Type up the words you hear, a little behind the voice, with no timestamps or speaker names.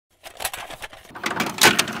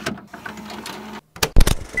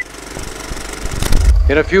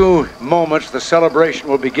In a few moments, the celebration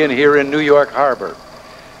will begin here in New York Harbor.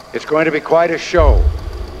 It's going to be quite a show.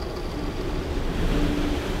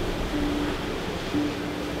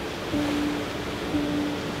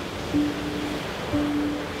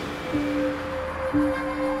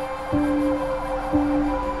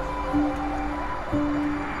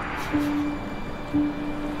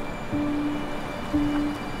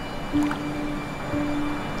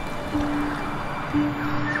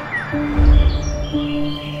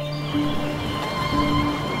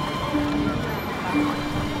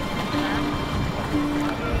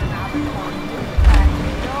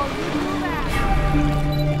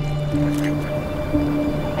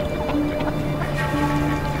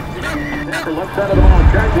 Left side of the ball,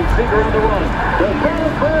 charging Seeger on the run. The ball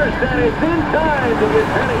first, and it's in time to get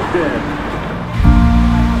Pennington.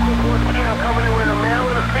 Coming in with a male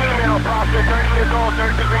and a female, approximately 30 years old,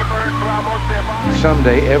 30-degree birds, almost their body.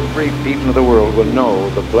 Someday, every people in the world will know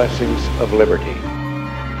the blessings of liberty.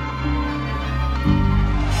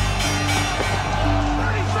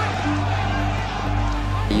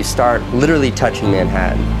 You start literally touching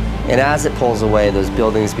Manhattan. And as it pulls away, those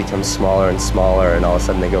buildings become smaller and smaller, and all of a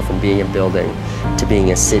sudden they go from being a building to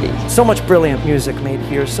being a city. So much brilliant music made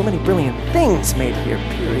here, so many brilliant things made here,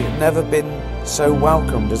 period. Never been so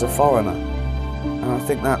welcomed as a foreigner. And I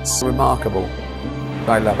think that's remarkable.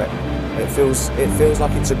 I love it. It feels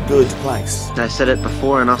like it's a good place. I said it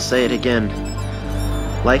before and I'll say it again.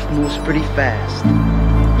 Life moves pretty fast.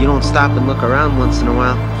 You don't stop and look around once in a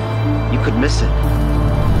while, you could miss it.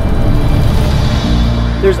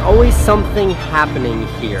 There's always something happening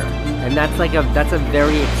here, and that's a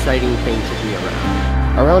very exciting thing to be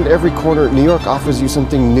around. Around every corner, New York offers you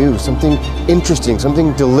something new, something interesting,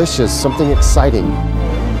 something delicious, something exciting.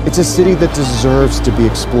 It's a city that deserves to be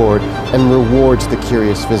explored and rewards the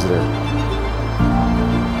curious visitor.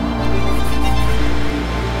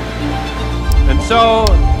 And so,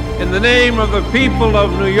 in the name of the people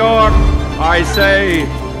of New York, I say,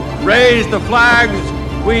 raise the flags,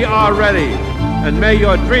 we are ready. And may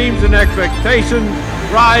your dreams and expectations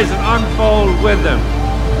rise and unfold with them.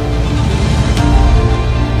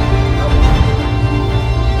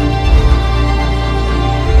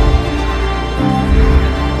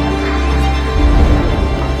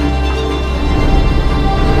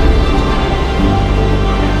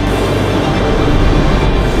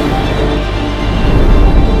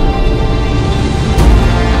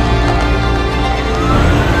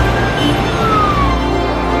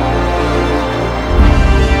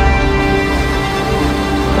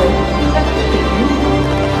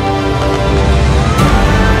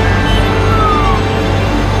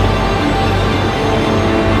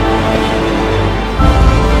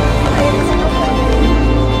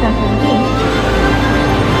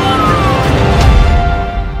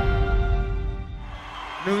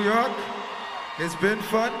 New York, it's been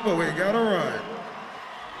fun, but we gotta run.